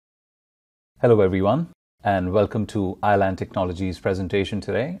Hello everyone, and welcome to Island Technologies presentation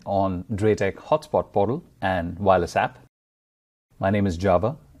today on DrayTek Hotspot portal and wireless app. My name is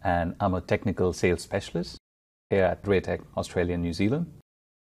Java, and I'm a technical sales specialist here at DrayTek Australia and New Zealand.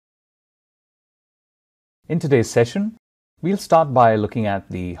 In today's session, we'll start by looking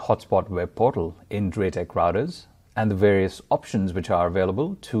at the Hotspot web portal in DrayTek routers and the various options which are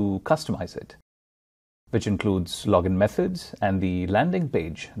available to customize it, which includes login methods and the landing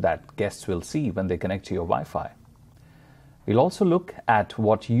page that guests will see when they connect to your Wi-Fi. We'll also look at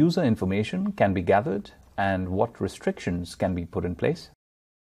what user information can be gathered and what restrictions can be put in place.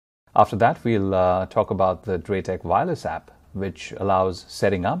 After that, we'll talk about the DrayTek wireless app, which allows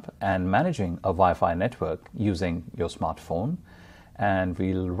setting up and managing a Wi-Fi network using your smartphone. And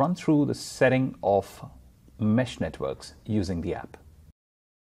we'll run through the setting of mesh networks using the app.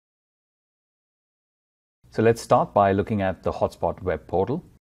 So let's start by looking at the Hotspot web portal.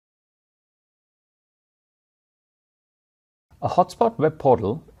 A Hotspot web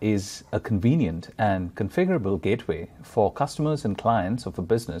portal is a convenient and configurable gateway for customers and clients of a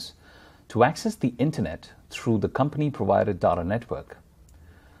business to access the internet through the company-provided data network.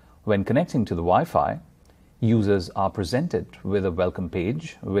 When connecting to the Wi-Fi, users are presented with a welcome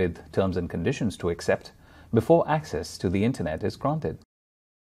page with terms and conditions to accept before access to the internet is granted.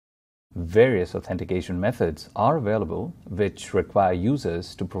 Various authentication methods are available which require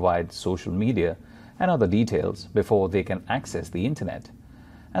users to provide social media and other details before they can access the internet,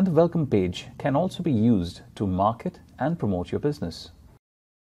 and the welcome page can also be used to market and promote your business.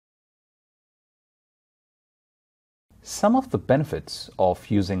 Some of the benefits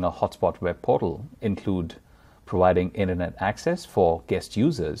of using a Hotspot web portal include providing internet access for guest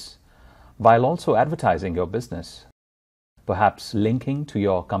users while also advertising your business, perhaps linking to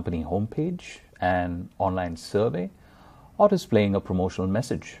your company homepage, an online survey, or displaying a promotional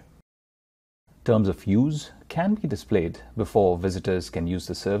message. Terms of use can be displayed before visitors can use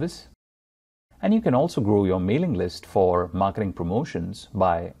the service. And you can also grow your mailing list for marketing promotions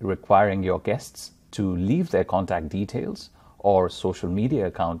by requiring your guests to leave their contact details or social media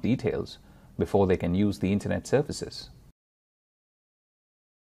account details before they can use the internet services.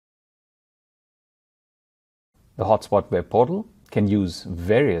 The Hotspot web portal can use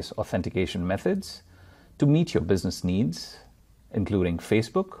various authentication methods to meet your business needs, including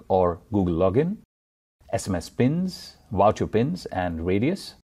Facebook or Google login, SMS pins, voucher pins, and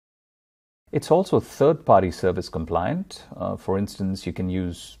Radius. It's also third-party service compliant. For instance, you can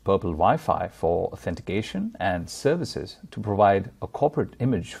use Purple Wi-Fi for authentication and services to provide a corporate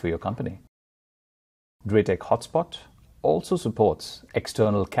image for your company. DrayTek Hotspot also supports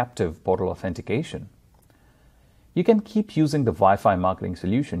external captive portal authentication. You can keep using the Wi-Fi marketing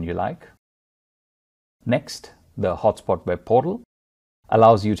solution you like. Next, the Hotspot web portal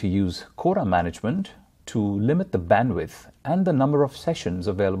allows you to use quota management to limit the bandwidth and the number of sessions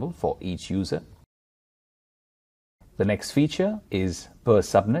available for each user. The next feature is per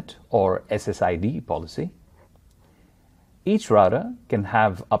subnet or SSID policy. Each router can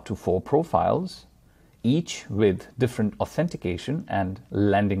have up to 4 profiles, each with different authentication and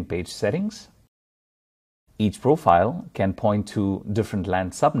landing page settings. Each profile can point to different LAN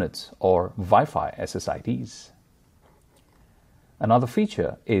subnets or Wi-Fi SSIDs. Another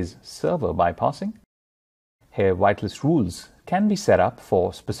feature is server bypassing. Here, whitelist rules can be set up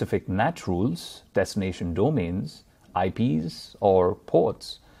for specific NAT rules, destination domains, IPs, or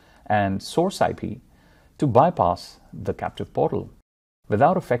ports, and source IP to bypass the captive portal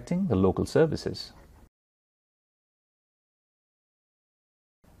without affecting the local services.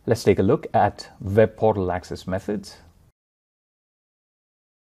 Let's take a look at web portal access methods.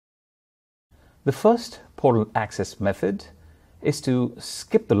 The first portal access method is to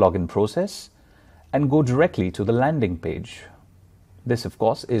skip the login process and go directly to the landing page. This, of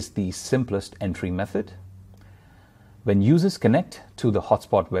course, is the simplest entry method. When users connect to the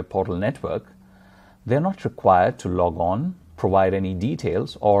Hotspot web portal network, they're not required to log on, provide any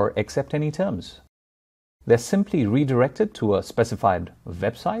details, or accept any terms. They're simply redirected to a specified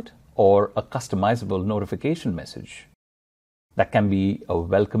website or a customizable notification message. That can be a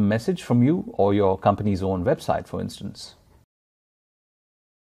welcome message from you or your company's own website, for instance.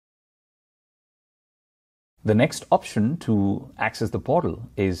 The next option to access the portal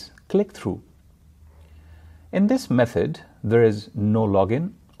is click-through. In this method, there is no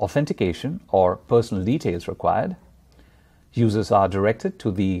login, authentication, or personal details required. Users are directed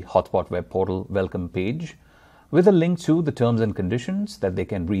to the Hotspot web portal welcome page with a link to the terms and conditions that they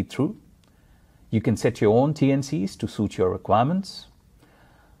can read through. You can set your own TNCs to suit your requirements.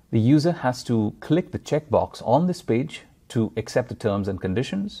 The user has to click the checkbox on this page to accept the terms and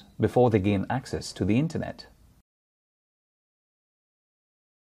conditions before they gain access to the internet.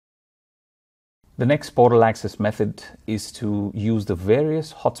 The next portal access method is to use the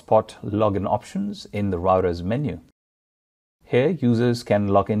various hotspot login options in the router's menu. Here, users can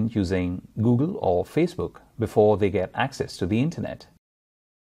log in using Google or Facebook before they get access to the internet.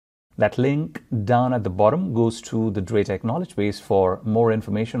 That link down at the bottom goes to the DrayTek Knowledgebase for more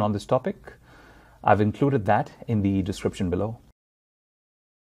information on this topic. I've included that in the description below.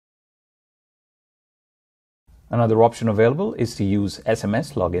 Another option available is to use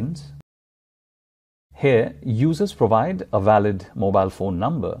SMS logins. Here, users provide a valid mobile phone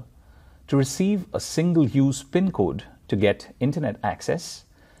number to receive a single-use PIN code to get internet access,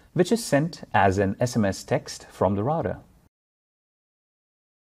 which is sent as an SMS text from the router.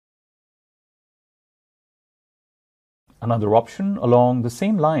 Another option along the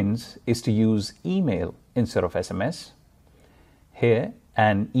same lines is to use email instead of SMS. Here,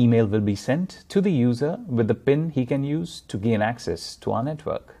 an email will be sent to the user with the PIN he can use to gain access to our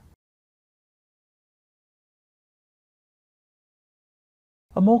network.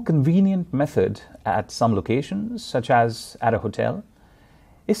 A more convenient method at some locations, such as at a hotel,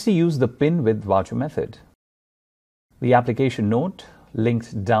 is to use the PIN with voucher method. The application note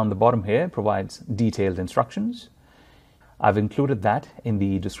linked down the bottom here provides detailed instructions. I've included that in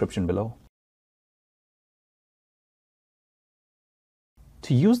the description below.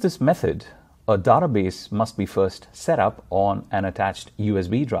 To use this method, a database must be first set up on an attached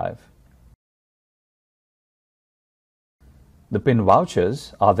USB drive. The PIN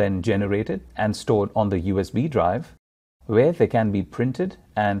vouchers are then generated and stored on the USB drive, where they can be printed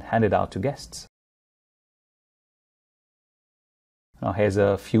and handed out to guests. Now here's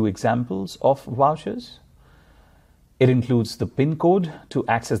a few examples of vouchers. It includes the PIN code to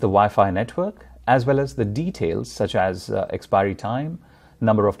access the Wi-Fi network, as well as the details such as expiry time,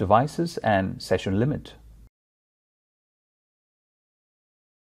 number of devices, and session limit.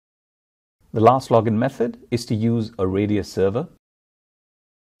 The last login method is to use a radius server.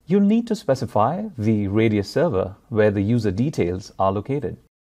 You'll need to specify the radius server where the user details are located.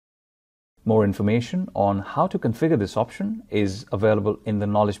 More information on how to configure this option is available in the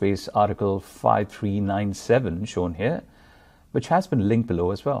Knowledgebase article 5397 shown here, which has been linked below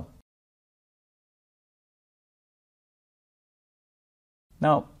as well.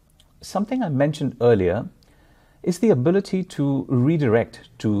 Now, something I mentioned earlier is the ability to redirect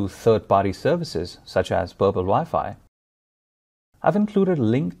to third-party services such as Purple Wi-Fi. I've included a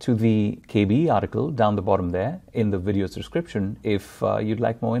link to the KB article down the bottom there in the video's description if you'd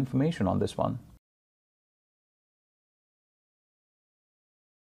like more information on this one.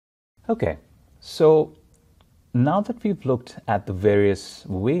 Okay, so now that we've looked at the various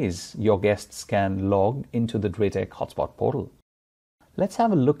ways your guests can log into the DrayTek Hotspot portal, let's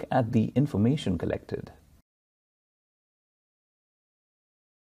have a look at the information collected.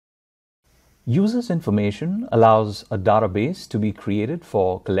 Users' information allows a database to be created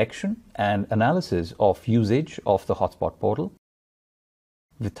for collection and analysis of usage of the Hotspot portal.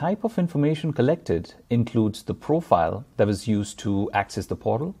 The type of information collected includes the profile that was used to access the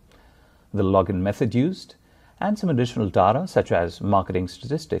portal, the login method used, and some additional data such as marketing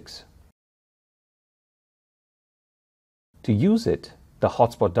statistics. To use it, the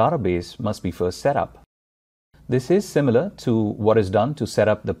Hotspot database must be first set up. This is similar to what is done to set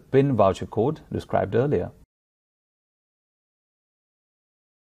up the PIN voucher code described earlier.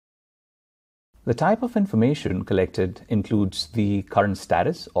 The type of information collected includes the current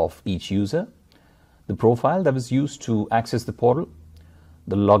status of each user, the profile that was used to access the portal,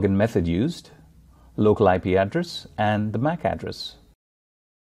 the login method used, local IP address, and the MAC address.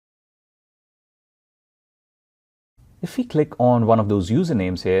 If we click on one of those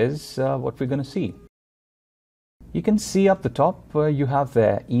usernames, here's what we're going to see. You can see up the top you have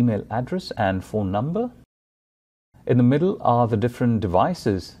their email address and phone number. In the middle are the different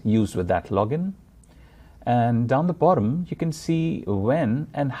devices used with that login. And down the bottom, you can see when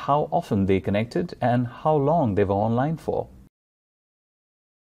and how often they connected and how long they were online for.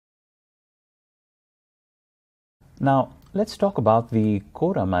 Now, let's talk about the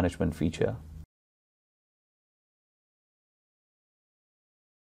quota management feature.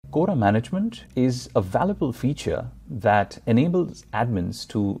 Quota management is a valuable feature that enables admins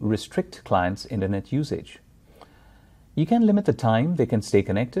to restrict clients' internet usage. You can limit the time they can stay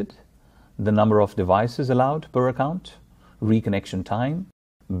connected, the number of devices allowed per account, reconnection time,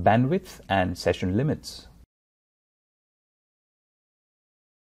 bandwidth, and session limits.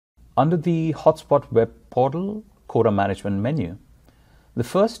 Under the Hotspot web portal quota management menu, the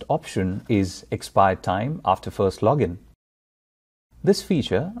first option is expired time after first login. This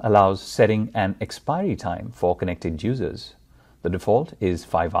feature allows setting an expiry time for connected users. The default is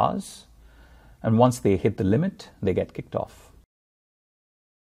 5 hours, and once they hit the limit, they get kicked off.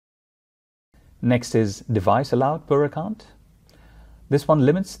 Next is device allowed per account. This one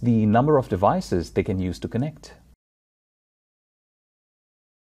limits the number of devices they can use to connect.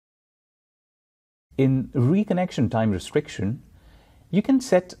 In reconnection time restriction, you can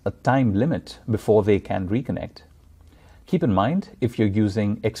set a time limit before they can reconnect. Keep in mind, if you're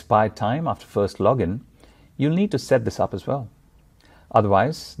using expired time after first login, you'll need to set this up as well.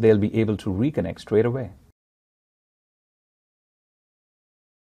 Otherwise, they'll be able to reconnect straight away.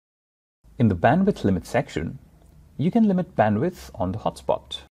 In the bandwidth limit section, you can limit bandwidth on the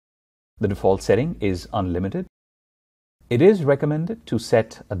hotspot. The default setting is unlimited. It is recommended to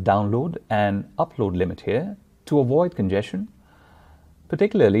set a download and upload limit here to avoid congestion,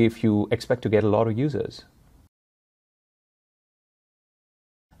 particularly if you expect to get a lot of users.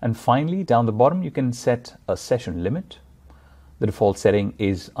 And finally, down the bottom, you can set a session limit. The default setting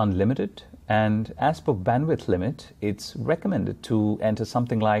is unlimited, and as per bandwidth limit, it's recommended to enter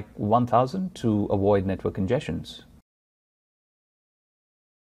something like 1000 to avoid network congestions.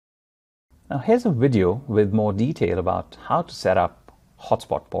 Now here's a video with more detail about how to set up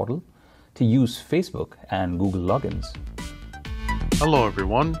Hotspot portal to use Facebook and Google logins. Hello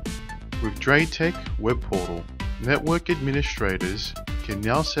everyone. With DrayTek web portal, network administrators can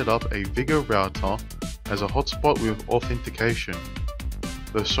now set up a Vigor router as a hotspot with authentication.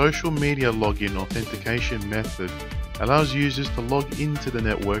 The social media login authentication method allows users to log into the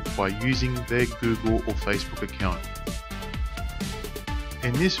network by using their Google or Facebook account.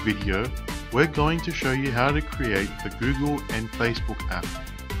 In this video, we're going to show you how to create the Google and Facebook app,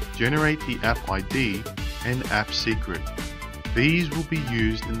 generate the app ID and app secret. These will be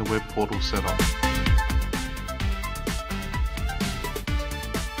used in the web portal setup.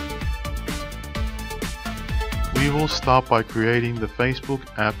 We will start by creating the Facebook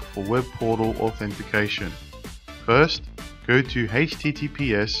app for web portal authentication. First, go to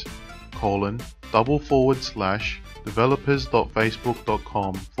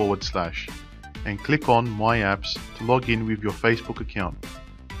https://developers.facebook.com/ and click on My Apps to log in with your Facebook account.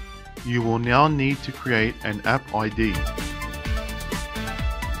 You will now need to create an app ID.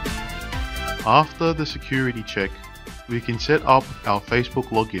 After the security check, we can set up our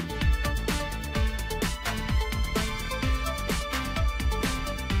Facebook login.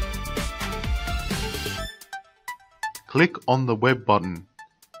 Click on the web button,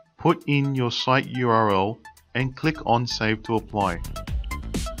 put in your site URL and click on Save to apply.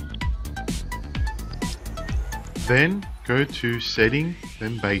 Then go to Setting,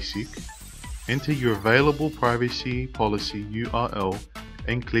 then Basic, enter your available privacy policy URL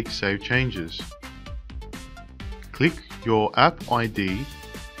and click Save Changes. Click your app ID,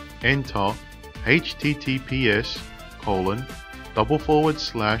 enter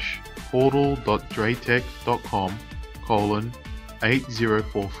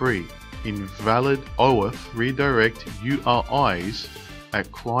https://portal.draytek.com:8043. Invalid OAuth redirect URIs at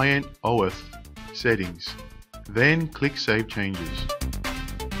client OAuth settings. Then click Save Changes.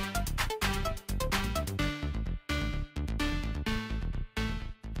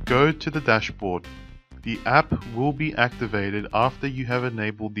 Go to the dashboard. The app will be activated after you have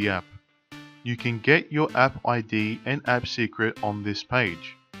enabled the app. You can get your app ID and app secret on this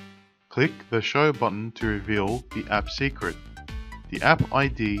page. Click the Show button to reveal the app secret. The app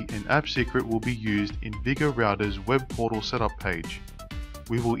ID and app secret will be used in Vigor Router's web portal setup page.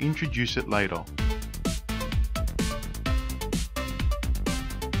 We will introduce it later.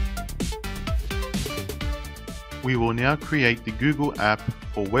 We will now create the Google app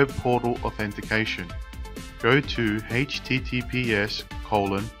for web portal authentication. Go to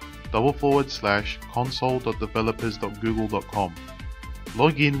https://console.developers.google.com.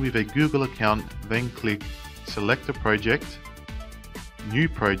 Log in with a Google account, then click Select a project, New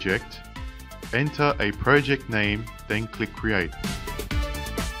project, enter a project name, then click Create.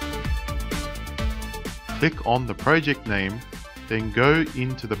 Click on the project name, then go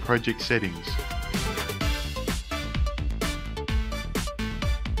into the project settings.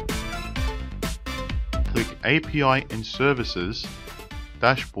 Click API and Services,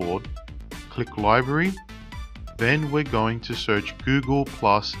 Dashboard, click Library, then we're going to search Google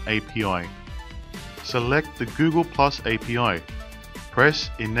Plus API. Select the Google Plus API. Press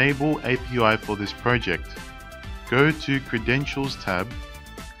Enable API for this project. Go to Credentials tab,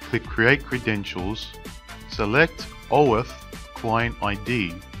 click Create Credentials, select OAuth Client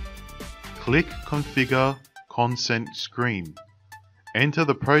ID, click Configure Consent Screen. Enter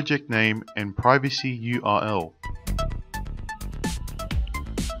the project name and privacy URL.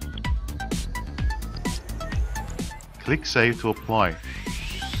 Click Save to apply.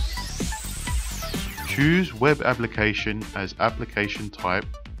 Choose Web Application as application type,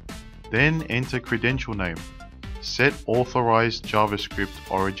 then enter credential name. Set authorized JavaScript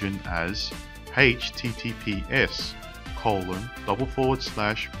origin as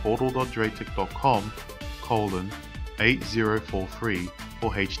https:/portal.draytek.com:8043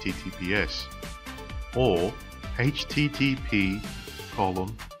 for HTTPS, or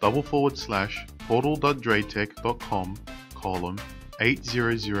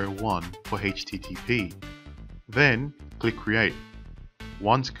http:/portal.draytek.com:8001 for HTTP. Then click Create.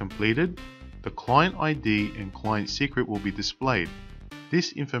 Once completed, the client ID and client secret will be displayed.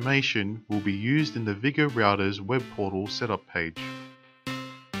 This information will be used in the Vigor Router's web portal setup page.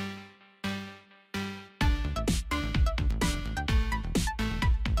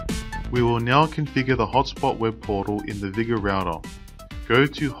 We will now configure the Hotspot web portal in the Vigor Router. Go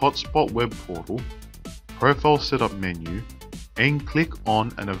to Hotspot web portal, Profile Setup menu, and click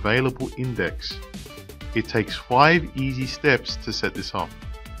on an available index. It takes 5 easy steps to set this up.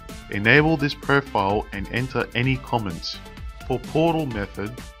 Enable this profile and enter any comments. For portal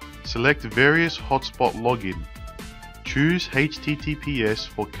method, select various hotspot login. Choose HTTPS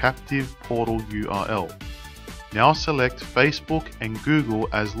for captive portal URL. Now select Facebook and Google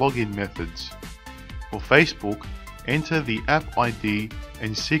as login methods. For Facebook, enter the app ID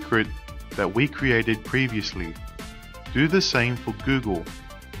and secret that we created previously. Do the same for Google.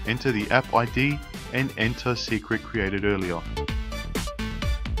 Enter the app ID and enter secret created earlier.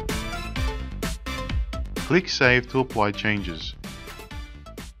 Click Save to apply changes.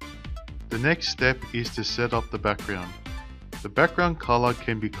 The next step is to set up the background. The background color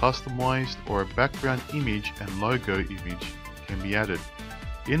can be customized, or a background image and logo image can be added.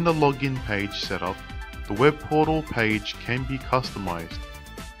 In the login page setup, the web portal page can be customized.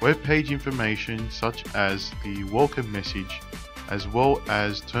 Web page information such as the welcome message as well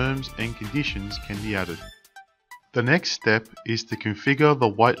as terms and conditions can be added. The next step is to configure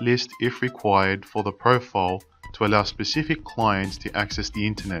the whitelist if required for the profile to allow specific clients to access the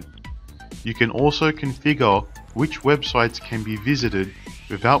internet. You can also configure which websites can be visited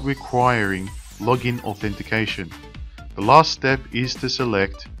without requiring login authentication. The last step is to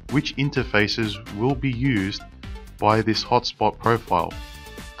select which interfaces will be used by this hotspot profile.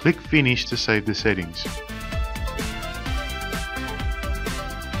 Click Finish to save the settings.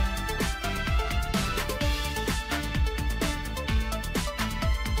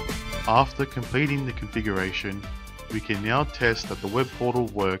 After completing the configuration, we can now test that the web portal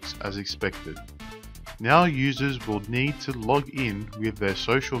works as expected. Now users will need to log in with their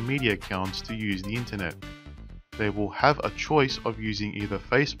social media accounts to use the internet. They will have a choice of using either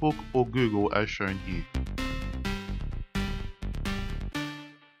Facebook or Google as shown here.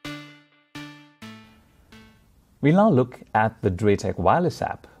 We'll now look at the DrayTek wireless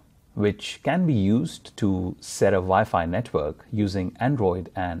app, which can be used to set a Wi-Fi network using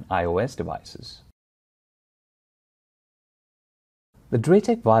Android and iOS devices. The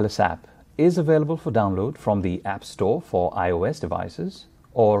DrayTek wireless app is available for download from the App Store for iOS devices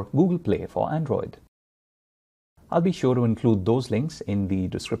or Google Play for Android. I'll be sure to include those links in the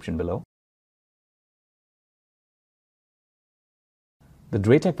description below. The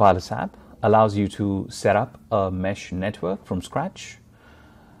DrayTek wireless app allows you to set up a mesh network from scratch,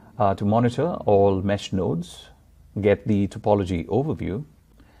 to monitor all mesh nodes, get the topology overview,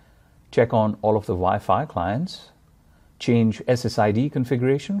 check on all of the Wi-Fi clients, change SSID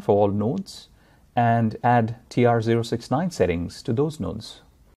configuration for all nodes, and add TR069 settings to those nodes.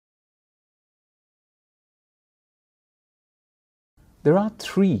 There are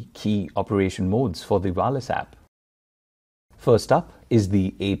 3 key operation modes for the wireless app. First up is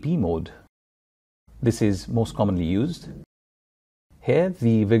the AP mode. This is most commonly used. Here,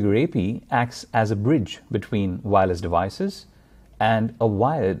 the Vigor AP acts as a bridge between wireless devices and a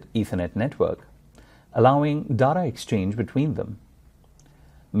wired Ethernet network, allowing data exchange between them.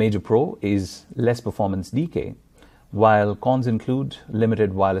 Major pro is less performance decay, while cons include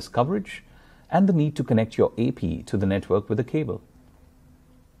limited wireless coverage and the need to connect your AP to the network with a cable.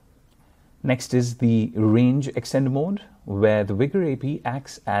 Next is the range extender mode, where the Vigor AP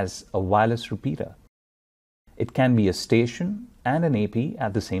acts as a wireless repeater. It can be a station and an AP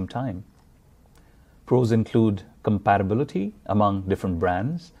at the same time. Pros include compatibility among different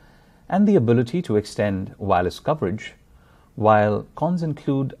brands and the ability to extend wireless coverage, while cons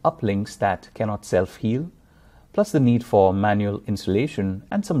include uplinks that cannot self-heal, plus the need for manual installation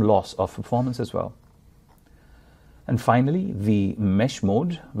and some loss of performance as well. And finally, the mesh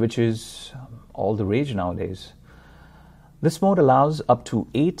mode, which is all the rage nowadays. This mode allows up to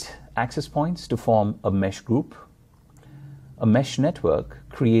 8 access points to form a mesh group. A mesh network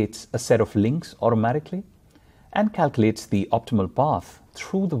creates a set of links automatically and calculates the optimal path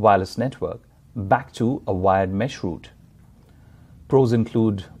through the wireless network back to a wired mesh route. Pros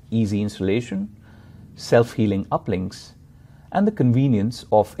include easy installation, self-healing uplinks, and the convenience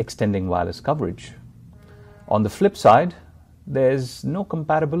of extending wireless coverage. On the flip side, there's no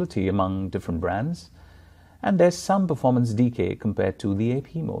compatibility among different brands, and there's some performance decay compared to the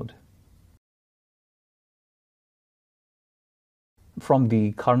AP mode. From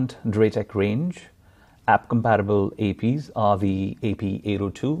the current DrayTek range, app-compatible APs are the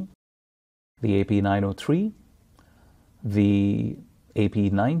AP802, the AP903, the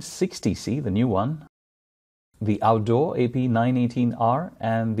AP960C, the new one, the outdoor AP918R,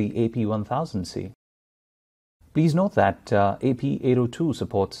 and the AP1000C. Please note that AP802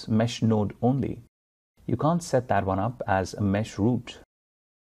 supports mesh node only. You can't set that one up as a mesh route.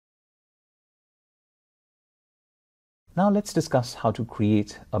 Now let's discuss how to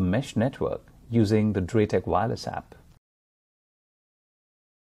create a mesh network using the DrayTek wireless app.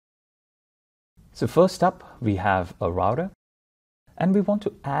 So first up, we have a router, and we want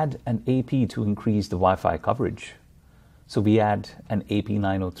to add an AP to increase the Wi-Fi coverage. So we add an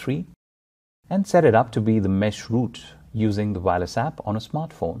AP903 and set it up to be the mesh route using the wireless app on a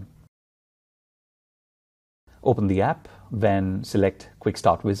smartphone. Open the app, then select Quick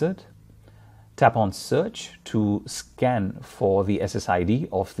Start Wizard. Tap on Search to scan for the SSID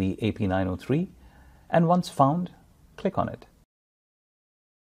of the AP903, and once found, click on it.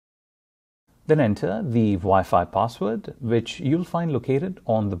 Then enter the Wi-Fi password, which you'll find located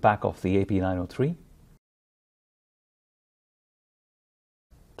on the back of the AP903.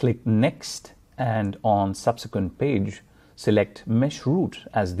 Click Next, and on subsequent page, select Mesh Route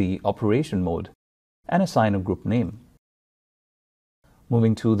as the operation mode and assign a group name.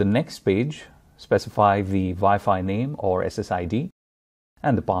 Moving to the next page, specify the Wi-Fi name or SSID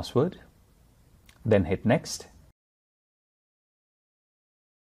and the password. Then hit Next.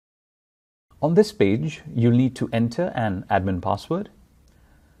 On this page, you'll need to enter an admin password.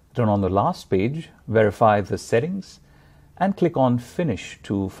 Then on the last page, verify the settings and click on Finish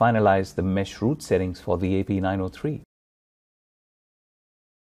to finalize the mesh route settings for the AP903.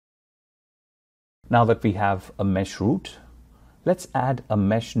 Now that we have a mesh route, let's add a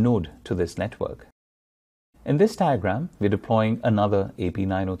mesh node to this network. In this diagram, we're deploying another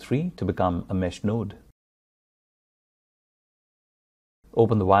AP903 to become a mesh node.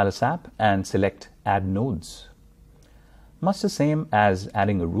 Open the wireless app and select Add Nodes. Much the same as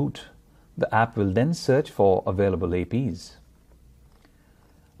adding a route, the app will then search for available APs.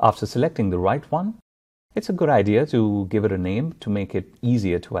 After selecting the right one, it's a good idea to give it a name to make it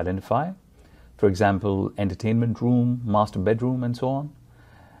easier to identify. For example, entertainment room, master bedroom, and so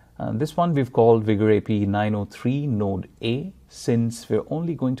on. This one we've called Vigor AP 903 Node A, since we're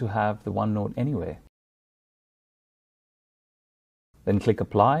only going to have the one node anyway. Then click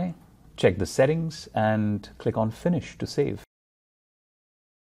Apply, check the settings, and click on Finish to save.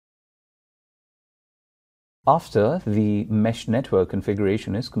 After the mesh network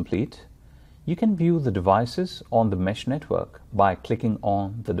configuration is complete, you can view the devices on the mesh network by clicking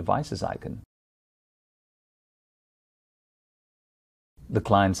on the devices icon. The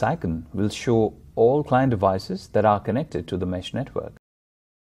client's icon will show all client devices that are connected to the mesh network.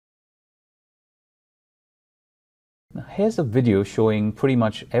 Now, here's a video showing pretty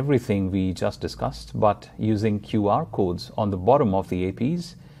much everything we just discussed, but using QR codes on the bottom of the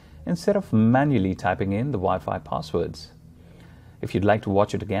APs instead of manually typing in the Wi-Fi passwords. If you'd like to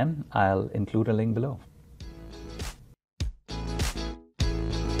watch it again, I'll include a link below.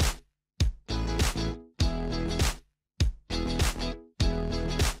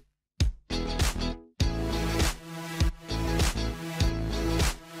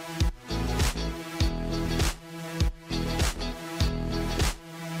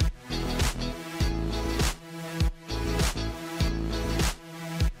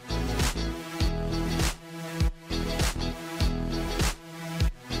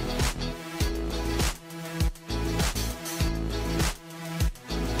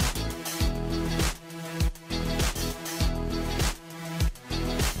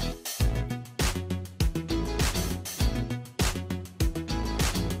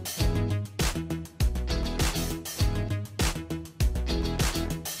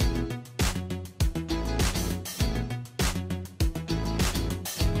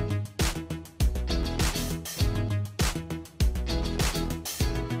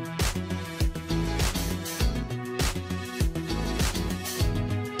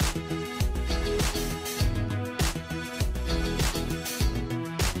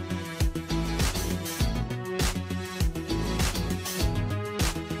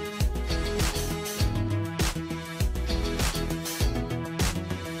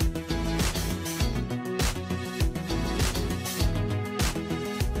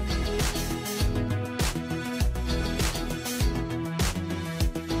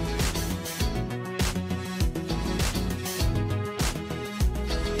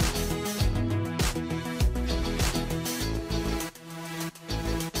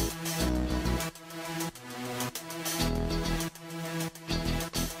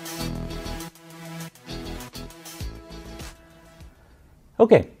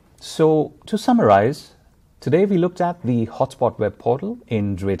 Okay, so to summarize, today we looked at the Hotspot web portal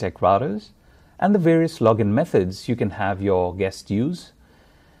in DrayTek routers and the various login methods you can have your guests use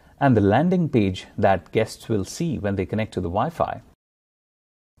and the landing page that guests will see when they connect to the Wi-Fi.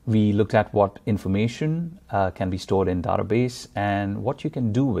 We looked at what information can be stored in database and what you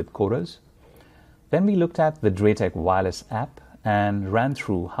can do with coders. Then we looked at the DrayTek wireless app and ran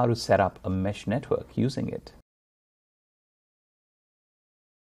through how to set up a mesh network using it.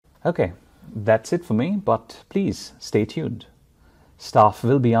 Okay, that's it for me, but please stay tuned. Staff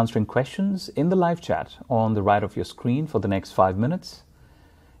will be answering questions in the live chat on the right of your screen for the next 5 minutes.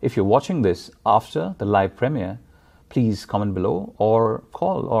 If you're watching this after the live premiere, please comment below or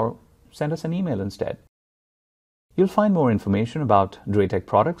call or send us an email instead. You'll find more information about DrayTek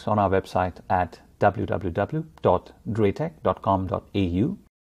products on our website at www.draytek.com.au.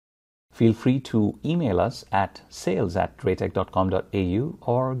 Feel free to email us at sales@draytek.com.au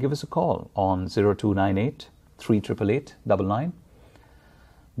or give us a call on 0298 388 99.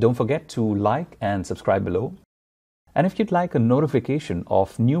 Don't forget to like and subscribe below. And if you'd like a notification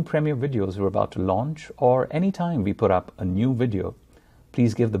of new Premiere videos we're about to launch or anytime we put up a new video,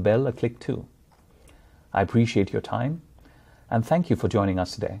 please give the bell a click too. I appreciate your time and thank you for joining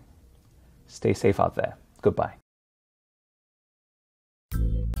us today. Stay safe out there. Goodbye.